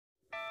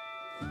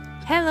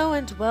Hello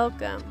and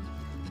welcome.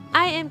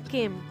 I am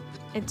Kim,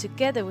 and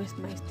together with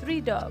my 3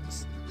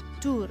 dogs,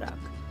 Doerak,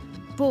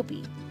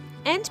 Bobby,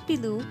 and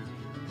Pilou,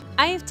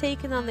 I have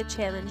taken on the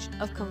challenge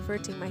of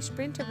converting my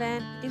sprinter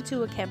van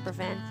into a camper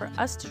van for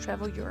us to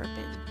travel Europe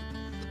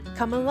in.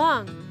 Come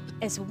along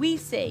as we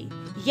say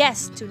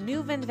yes to new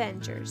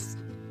adventures.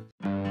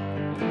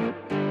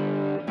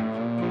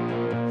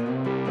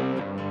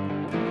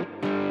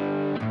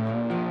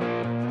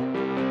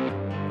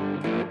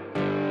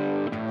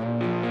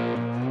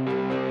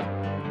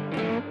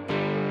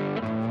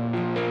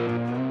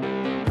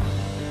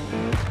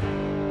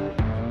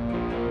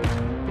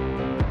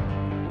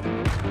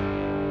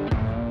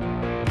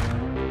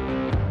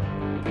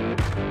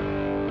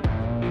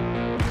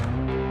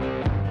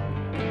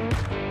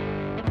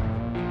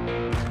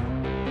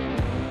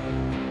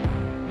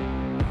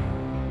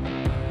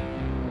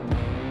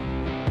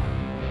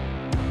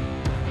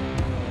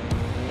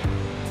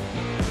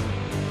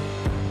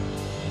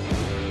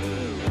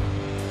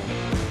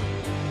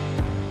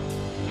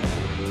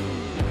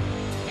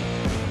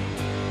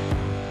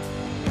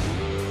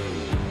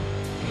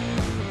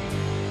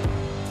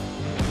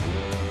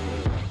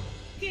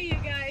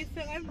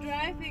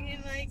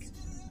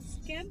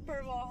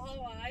 Camper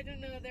Valhalla. I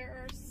don't know,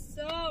 there are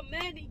so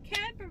many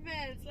camper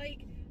vans,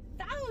 like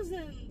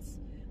thousands,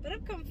 but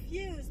I'm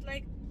confused.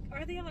 Like,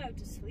 are they allowed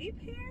to sleep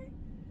here?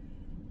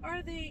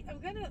 Are they? I'm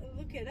gonna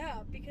look it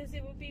up because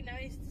it would be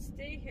nice to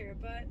stay here,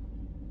 but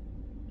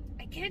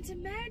I can't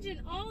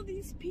imagine all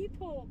these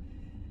people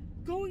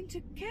going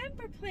to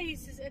camper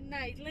places at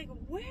night. Like,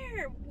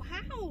 where?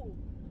 How?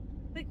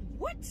 Like,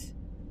 what?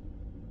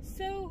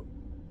 So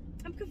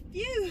I'm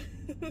confused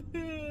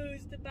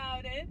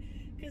about it.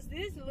 Because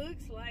this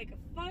looks like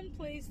a fun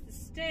place to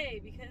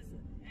stay, because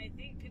I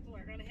think people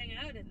are going to hang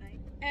out at night.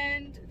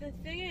 And the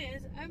thing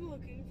is, I'm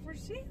looking for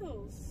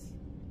seals.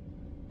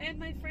 And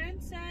my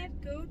friend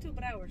said, go to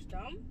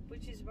Brouwersdam,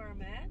 which is where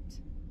I'm at.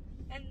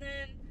 And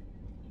then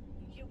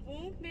you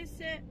won't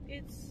miss it.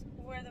 It's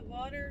where the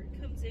water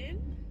comes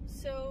in.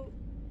 So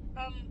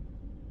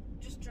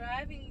just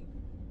driving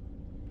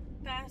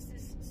past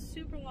this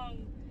super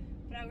long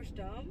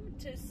Brouwersdam.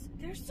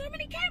 There's so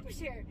many campers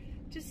here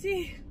to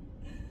see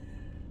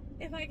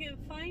if I can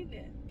find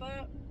it,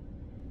 but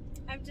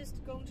I'm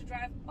just going to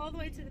drive all the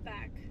way to the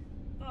back.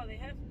 Oh, they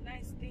have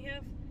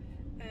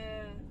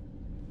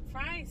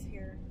fries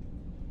here.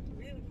 I'm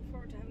really looking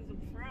forward to having some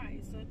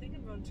fries, so I think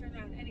I'm going to turn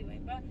around anyway.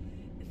 But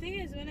the thing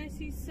is, when I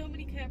see so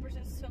many campers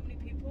and so many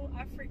people,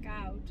 I freak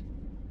out.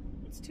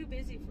 It's too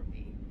busy for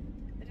me.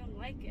 I don't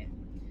like it.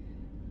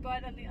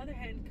 But on the other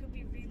hand, it could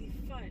be really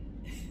fun.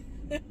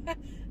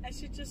 I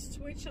should just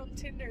switch on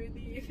Tinder in the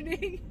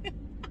evening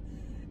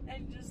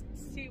and just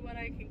see what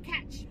I can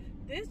catch.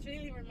 This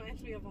really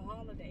reminds me of a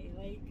holiday.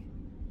 Like,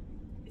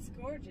 it's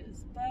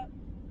gorgeous, but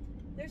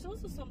there's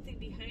also something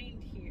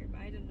behind here,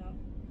 but I don't know.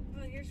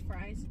 Well, here's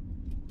fries.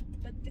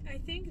 But I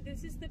think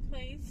this is the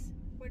place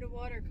where the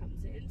water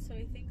comes in, so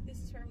I think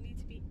this is where we need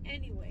to be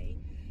anyway.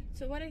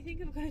 So what I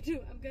think I'm gonna do,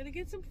 I'm gonna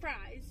get some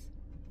fries,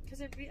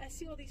 because I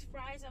see all these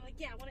fries, I'm like,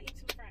 yeah, I want to eat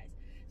some fries.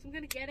 So I'm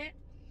gonna get it,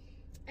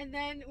 and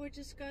then we're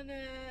just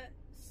gonna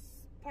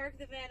park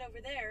the van over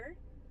there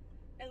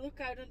and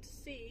look out onto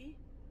sea,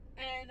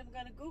 and I'm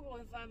gonna Google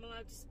if I'm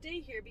allowed to stay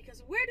here,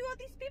 because where do all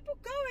these people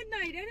go at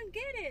night? I don't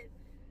get it.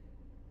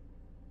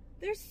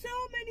 There's so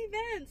many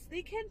vans.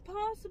 They can't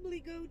possibly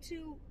go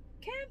to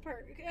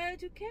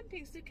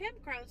campings, to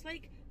campgrounds.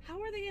 Like,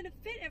 how are they gonna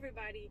fit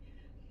everybody?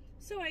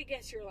 So I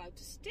guess you're allowed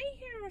to stay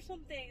here or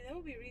something. That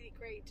would be really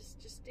great.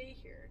 Just stay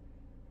here.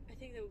 I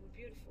think that would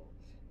be beautiful.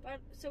 But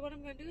so what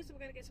I'm gonna do is I'm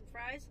gonna get some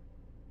fries.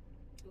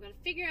 I'm gonna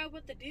figure out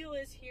what the deal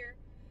is here,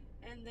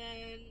 and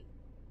then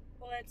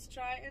let's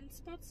try and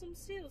spot some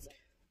seals.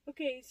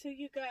 Okay, so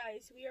you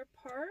guys, we are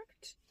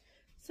parked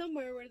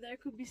somewhere where there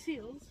could be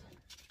seals.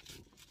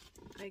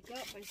 I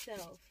got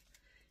myself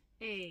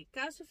a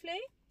cassouffle,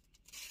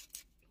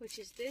 which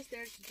is this.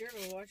 There's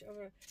German watch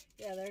over.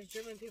 Yeah, there's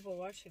German people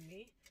watching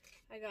me.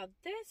 I got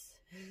this,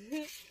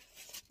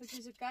 which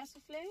is a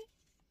cassouffle,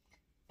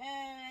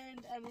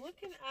 and I'm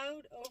looking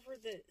out over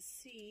the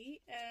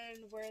sea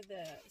and where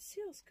the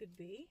seals could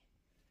be.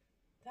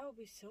 That would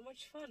be so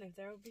much fun if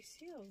there would be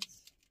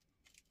seals.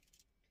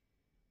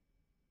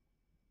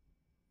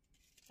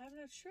 I'm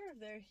not sure if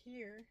they're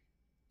here.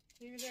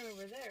 Maybe they're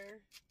over there.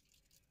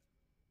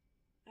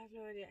 I have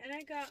no idea. And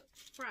I got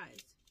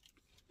fries.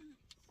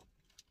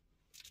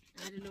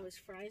 I don't know, is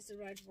fries the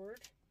right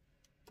word?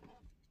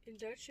 In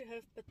Dutch you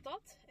have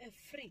patat and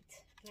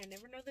friet. And I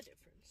never know the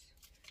difference.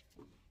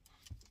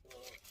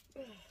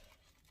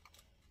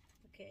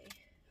 Okay.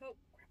 Oh,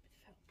 crap,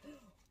 it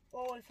fell.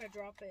 Oh, if I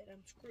drop it,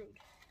 I'm screwed.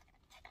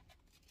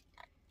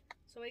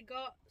 So I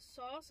got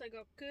sauce, I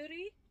got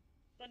curry,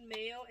 and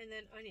mayo, and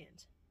then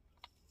onions.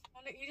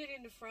 I'm gonna eat it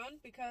in the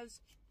front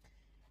because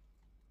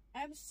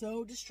I'm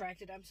so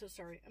distracted. I'm so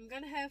sorry. I'm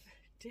gonna have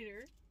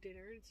dinner.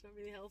 It's not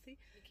really healthy.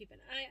 Keep an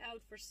eye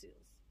out for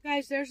seals.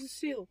 Guys, there's a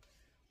seal.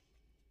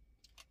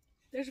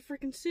 There's a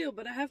freaking seal,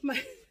 but I have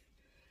my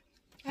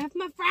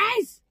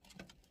fries.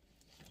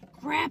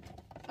 Crap.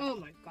 Oh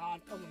my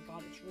god,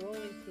 it's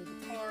rolling through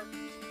the car.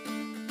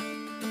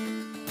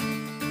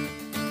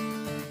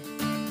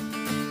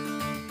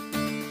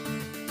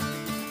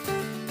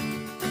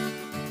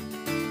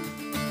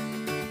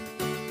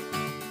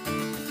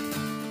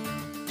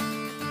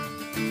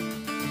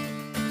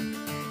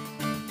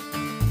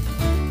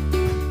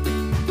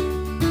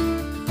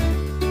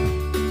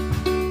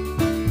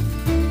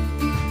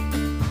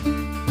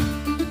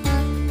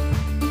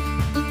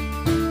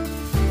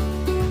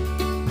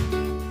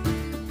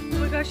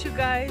 You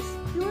guys,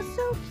 he was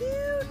so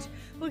cute.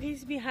 Look,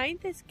 he's behind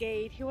this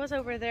gate. He was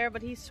over there,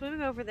 but he's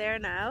swimming over there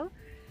now.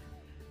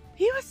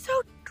 He was so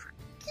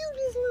cute,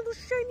 his little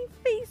shiny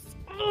face.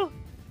 Oh,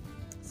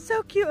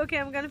 so cute. Okay,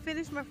 I'm gonna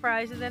finish my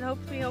fries and then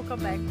hopefully he'll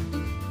come back.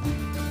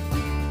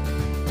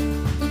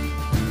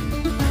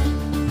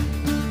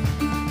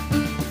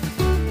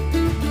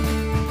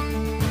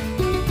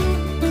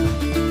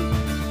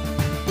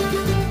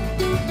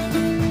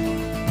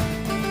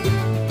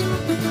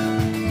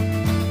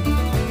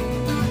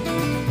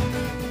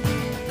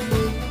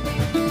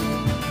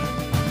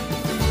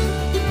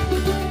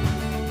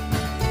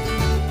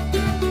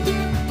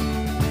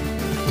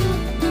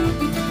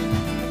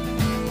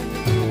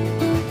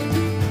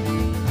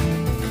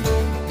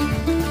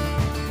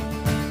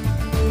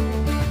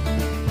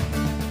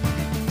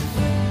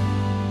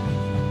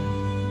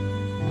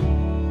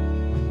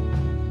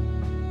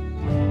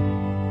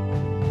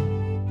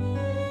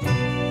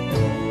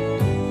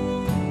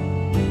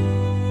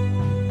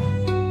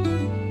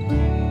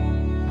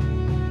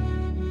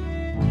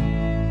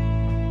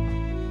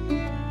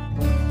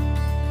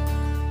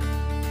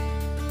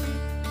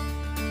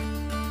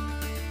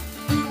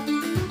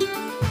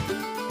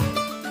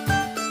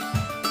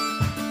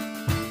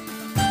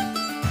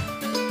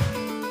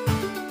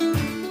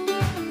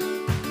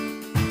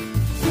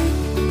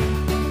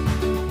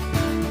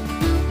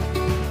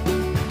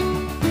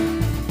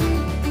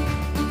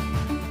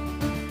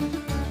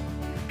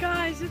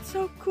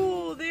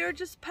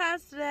 Just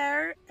past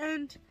there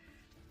and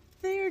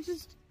they are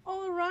just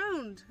all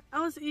around. I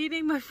was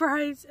eating my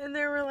fries and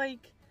there were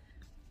like,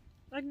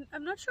 I'm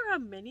not sure how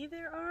many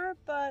there are,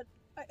 but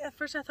at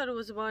first I thought it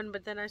was one,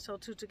 but then I saw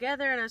two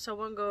together and I saw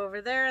one go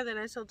over there and then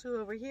I saw two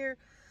over here.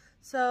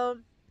 So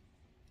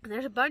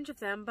there's a bunch of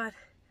them, but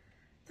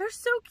they're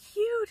so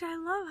cute. I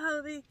love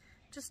how they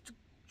just,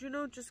 you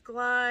know, just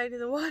glide in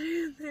the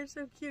water. They're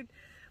so cute.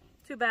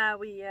 Too bad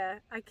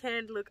I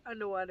can't look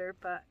underwater,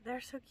 but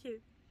they're so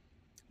cute.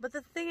 But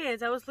the thing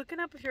is, I was looking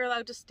up if you're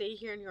allowed to stay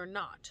here and you're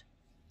not.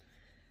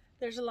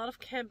 There's a lot of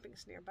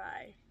campings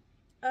nearby.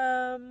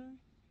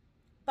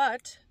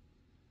 But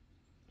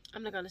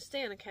I'm not going to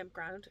stay on a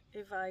campground.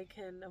 If I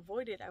can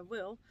avoid it, I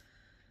will.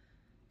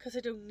 Because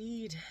I don't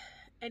need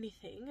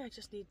anything. I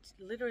just need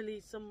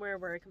literally somewhere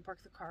where I can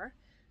park the car.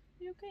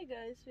 Okay,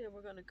 guys? Yeah,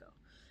 we're going to go.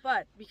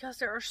 But because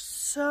there are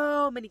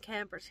so many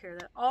campers here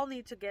that all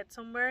need to get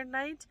somewhere at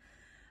night,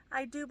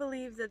 I do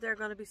believe that they're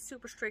going to be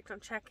super strict on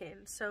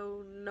check-in,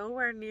 so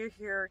nowhere near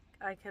here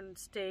I can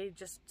stay.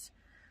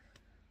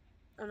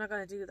 I'm not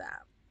going to do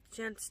that.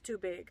 Gent's too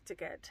big to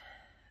get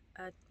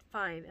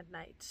fine at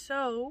night.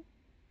 So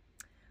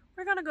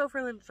we're going to go for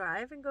a little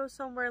drive and go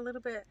somewhere a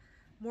little bit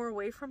more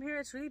away from here.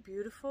 It's really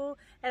beautiful,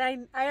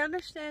 and I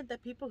understand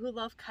that people who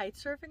love kite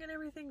surfing and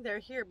everything, they're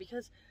here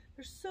because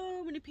there's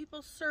so many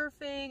people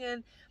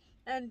surfing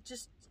and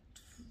just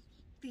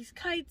these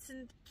kites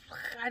and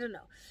I don't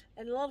know,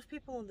 and a lot of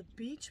people on the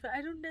beach, but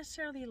I don't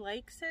necessarily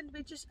like sand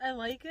beaches. I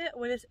like it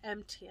when it's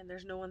empty and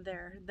there's no one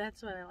there.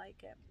 That's when I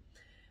like it.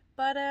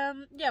 But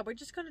yeah, we're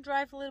just gonna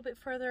drive a little bit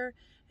further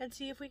and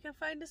see if we can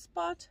find a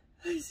spot.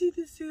 I see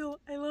the seal.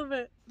 I love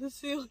it. The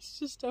seal is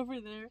just over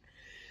there.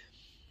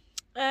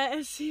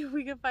 And see if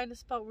we can find a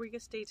spot where we can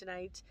stay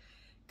tonight,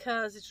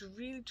 because it's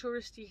really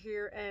touristy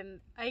here,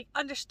 and I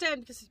understand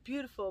because it's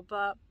beautiful,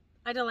 but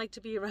I don't like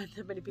to be around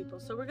that many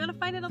people. So we're gonna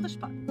find another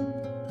spot.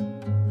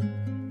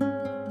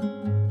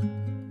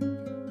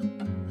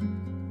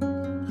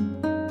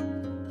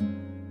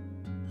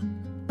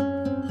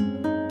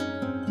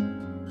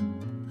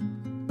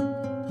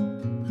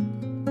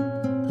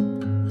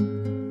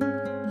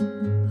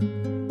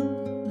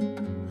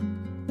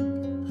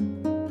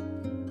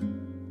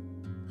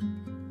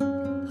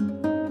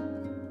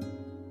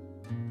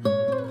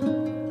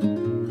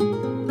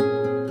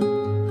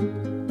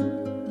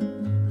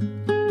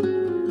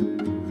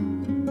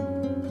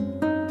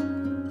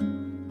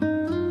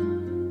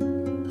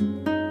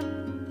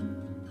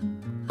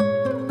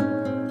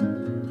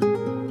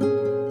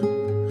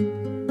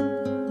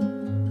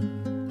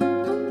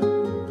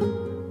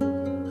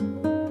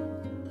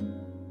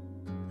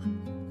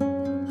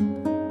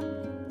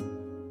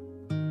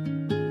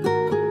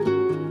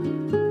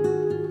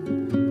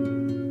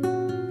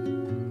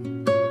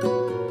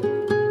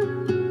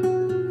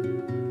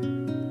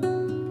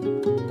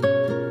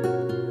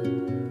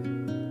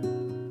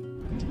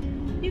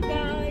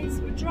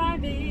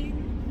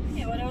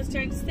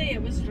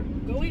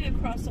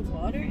 Across the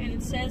water and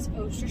it says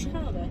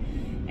Oosterschelde,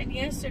 and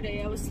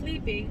yesterday I was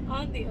sleeping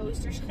on the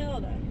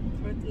Oosterschelde,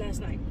 or last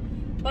night,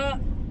 but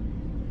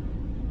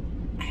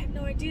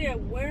idea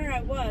where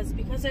I was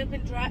because I've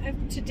been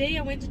driving. Today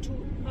I went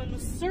on a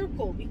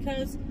circle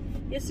because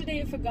yesterday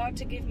I forgot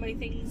to give my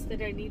things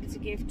that I needed to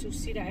give to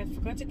Sita. I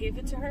forgot to give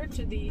it to her,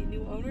 to the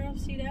new owner of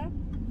Sita.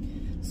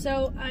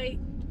 So I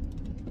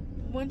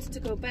wanted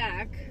to go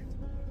back,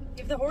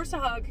 give the horse a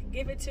hug,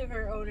 give it to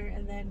her owner,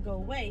 and then go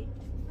away.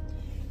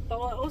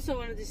 But I also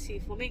wanted to see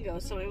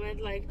flamingos, so I went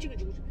like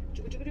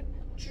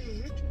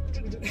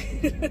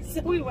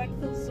so we went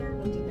full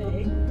circle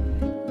today.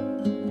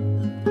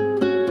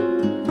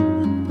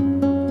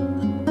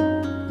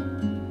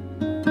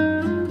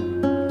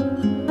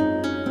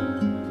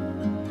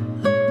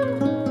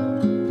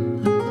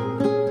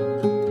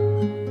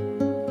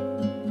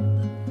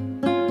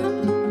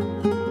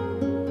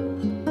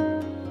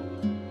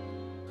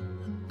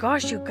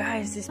 Gosh, you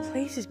guys, this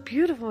place is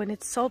beautiful and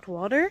it's salt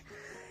water.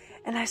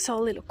 And I saw a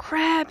little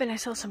crab and I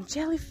saw some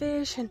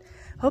jellyfish, and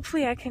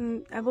hopefully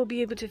I will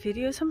be able to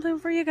video something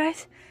for you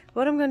guys.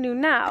 What I'm gonna do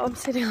now, I'm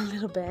sitting on a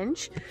little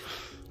bench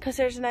because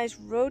there's a nice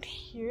road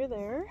here,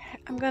 there.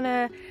 I'm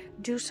gonna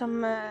do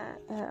some,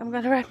 I'm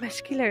gonna ride my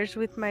skillers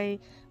with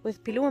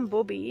Pilou and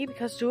Bobby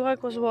because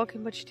Doerak was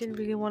walking, but she didn't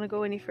really want to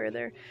go any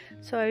further.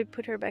 So I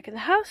put her back in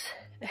the house,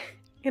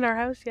 in our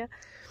house, yeah,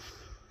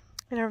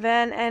 in our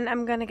van, and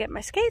I'm gonna get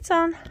my skates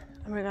on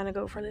and we're gonna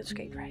go for a little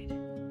skate ride.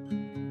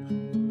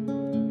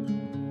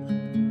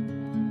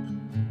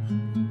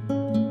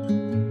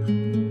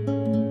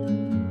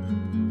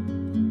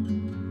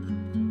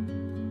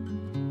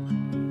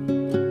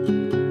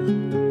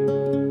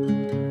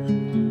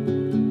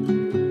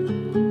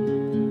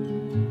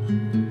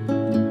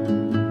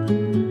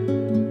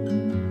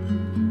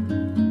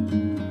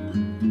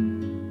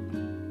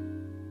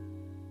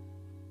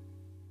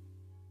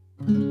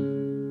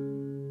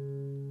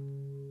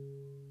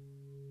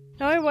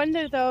 Now I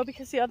wonder though,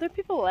 because the other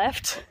people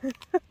left.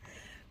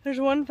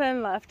 There's one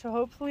van left, so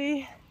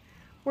hopefully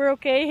we're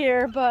okay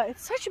here, but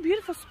it's such a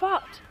beautiful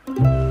spot.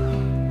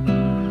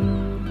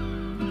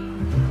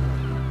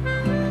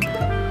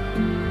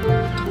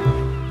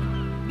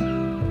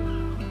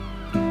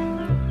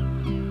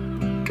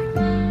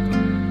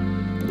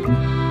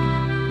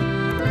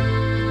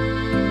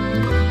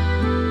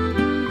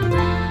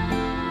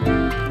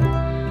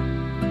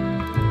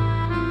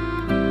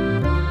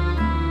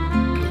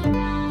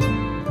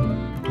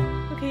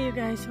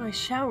 So I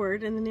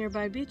showered in the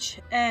nearby beach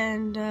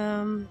and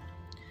I'm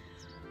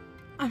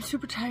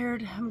super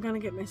tired. I'm gonna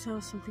get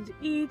myself something to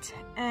eat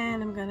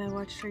and I'm gonna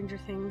watch Stranger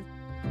Things.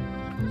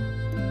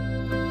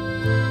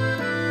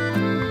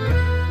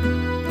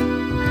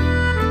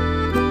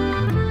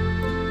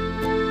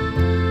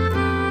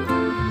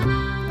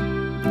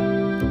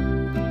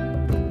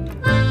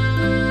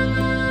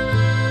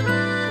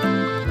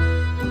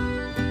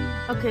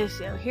 Okay,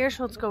 so here's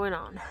what's going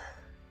on.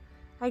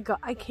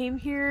 I came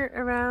here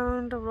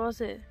around, what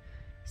was it,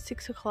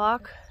 6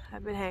 o'clock.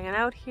 I've been hanging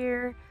out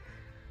here.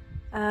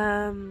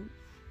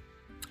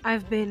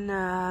 I've been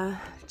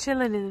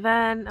chilling in the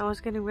van. I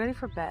was getting ready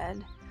for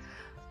bed,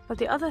 but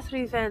the other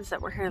 3 vans that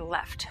were here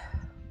left.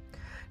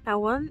 Now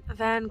one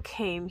van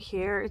came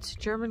here. It's a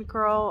German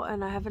girl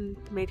and I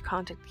haven't made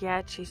contact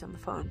yet. She's on the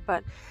phone,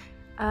 but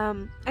I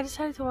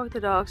decided to walk the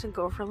dogs and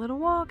go for a little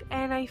walk,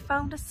 and I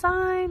found a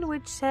sign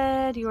which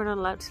said you are not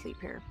allowed to sleep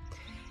here.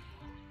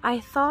 I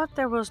thought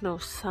there was no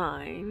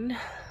sign,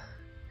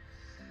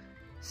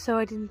 so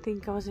I didn't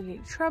think I was in any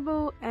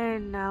trouble,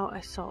 and now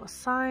I saw a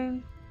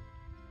sign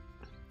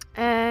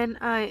and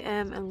I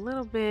am a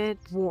little bit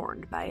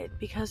warned by it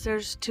because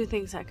there's 2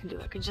 things I can do.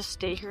 I can just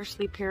stay here,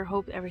 sleep here,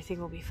 hope everything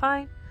will be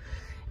fine,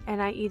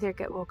 and I either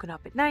get woken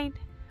up at night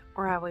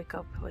or I wake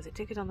up with a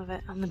ticket on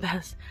the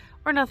bus,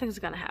 or nothing's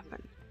gonna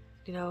happen.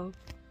 You know,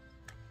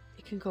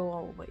 it can go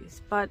all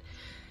ways, but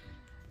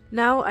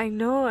now I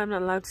know I'm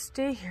not allowed to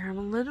stay here. I'm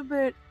a little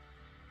bit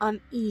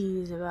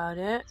uneasy about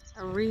it.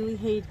 I really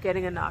hate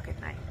getting a knock at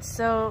night.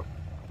 So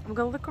I'm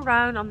gonna look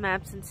around on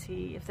maps and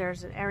see if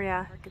there's an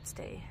area I could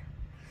stay.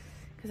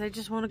 Because I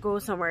just want to go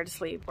somewhere to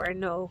sleep where I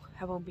know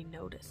I won't be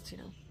noticed, you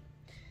know.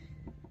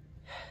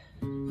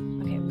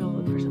 Okay, I'm gonna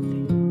look for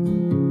something.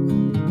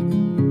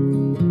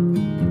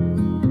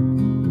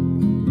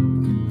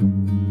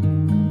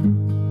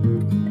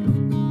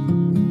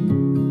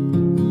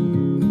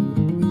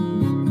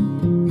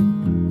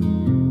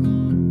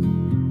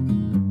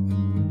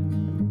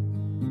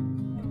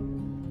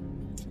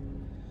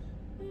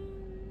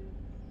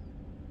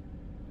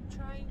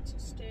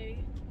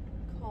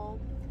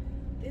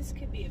 This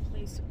could be a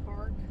place to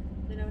park.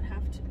 Then I would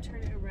have to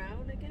turn it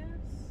around, I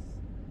guess.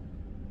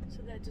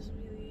 So that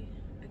doesn't really,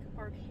 I could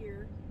park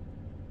here.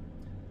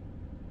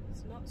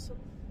 It's not so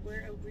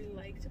where I would really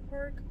like to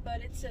park, but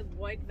it's a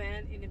white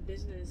van in a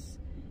business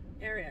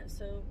area.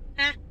 So,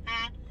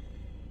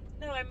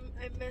 no, I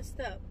messed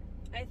up.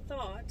 I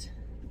thought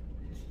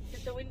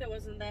that the window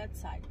was on that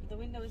side, but the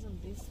window is on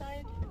this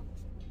side,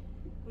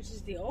 which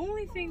is the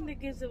only thing that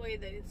gives away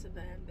that it's a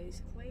van,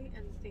 basically,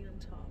 and the thing on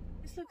top.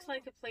 This looks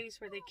like a place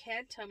where they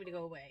can't tell me to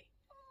go away.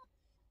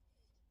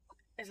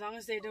 As long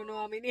as they don't know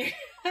I'm in here.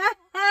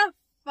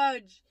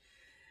 Fudge.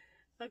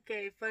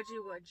 Okay,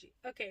 fudgy wudgy.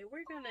 Okay,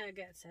 we're gonna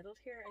get settled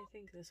here. I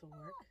think this will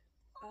work.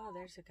 Oh,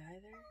 there's a guy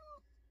there.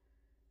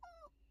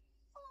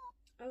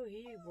 Oh,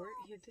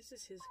 this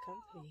is his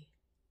company.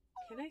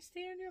 Can I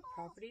stay on your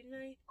property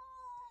tonight?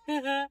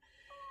 That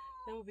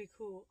would be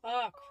cool.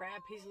 Oh,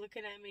 crap. He's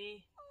looking at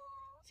me.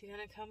 Is he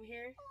gonna come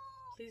here?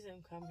 Please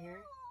don't come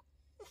here.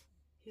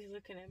 He's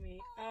looking at me.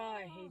 Oh,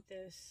 I hate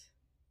this.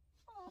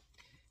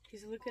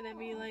 He's looking at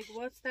me like,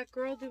 what's that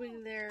girl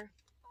doing there?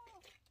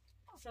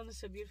 It sounded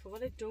so beautiful.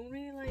 What I don't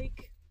really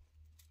like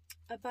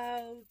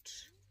about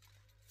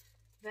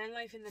van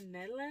life in the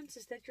Netherlands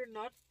is that you're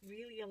not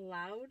really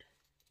allowed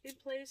in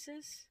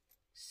places.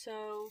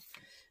 So,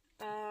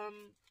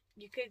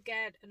 you could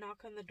get a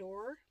knock on the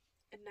door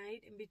at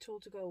night and be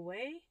told to go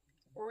away,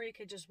 or you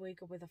could just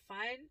wake up with a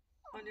fine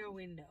on your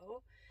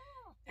window.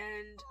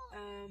 And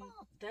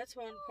that's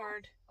one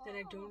part that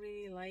I don't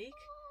really like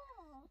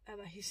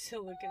about, he's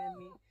still looking at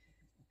me,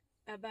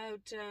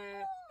 about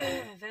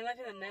van life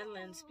in the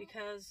Netherlands,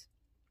 because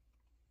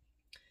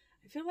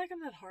I feel like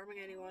I'm not harming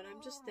anyone.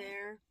 I'm just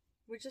there.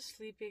 We're just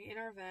sleeping in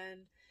our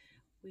van.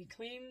 We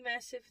clean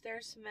mess if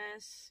there's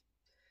mess.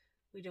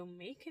 We don't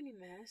make any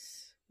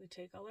mess. We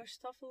take all our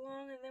stuff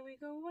along and then we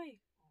go away.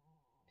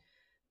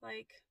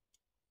 Like,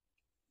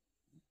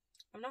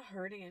 I'm not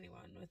hurting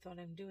anyone with what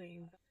I'm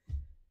doing.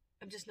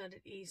 I'm just not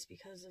at ease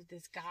because of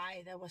this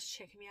guy that was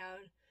checking me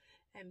out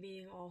and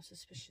being all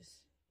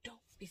suspicious. Don't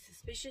be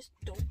suspicious.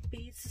 Don't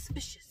be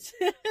suspicious.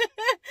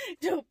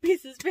 Don't be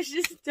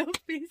suspicious.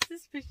 Don't be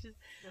suspicious.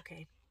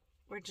 Okay,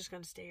 we're just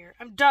gonna stay here.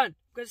 I'm done.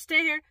 I'm gonna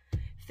stay here.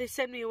 If they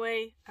send me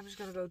away, I'm just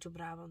gonna go to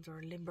Brabant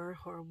or Limburg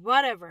or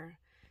whatever.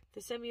 If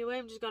they send me away,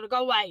 I'm just gonna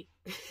go away.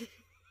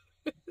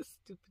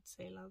 Stupid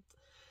Zeeland.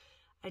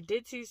 I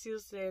did see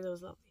seals today. That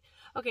was lovely.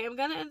 Okay, I'm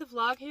gonna end the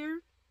vlog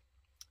here.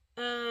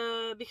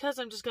 Because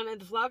I'm just gonna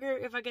end the vlog here.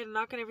 If I get a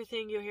knock and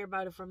everything, you'll hear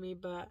about it from me.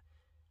 But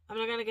I'm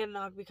not gonna get a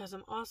knock because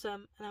I'm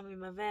awesome and I'm in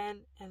my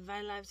van, and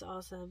van life's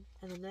awesome,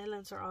 and the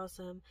Netherlands are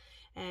awesome,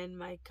 and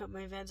my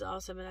van's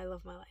awesome, and I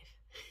love my life.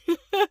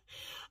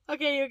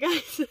 Okay, you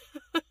guys.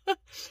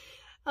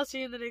 I'll see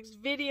you in the next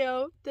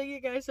video. Thank you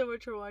guys so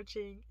much for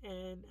watching,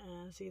 and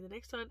see you in the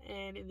next one.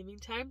 And in the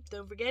meantime,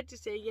 don't forget to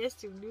say yes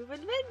to new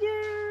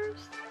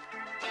adventures.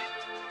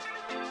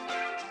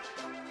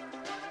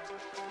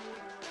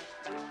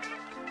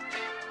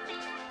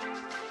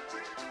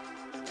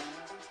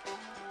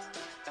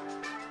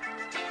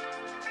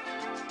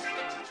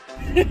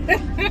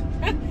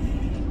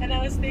 And I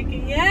was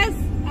thinking, yes,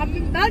 I'm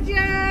in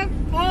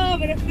Belgium. Oh,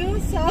 but I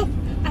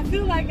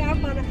feel like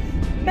I'm on a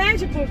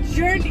magical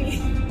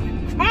journey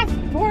across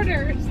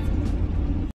borders.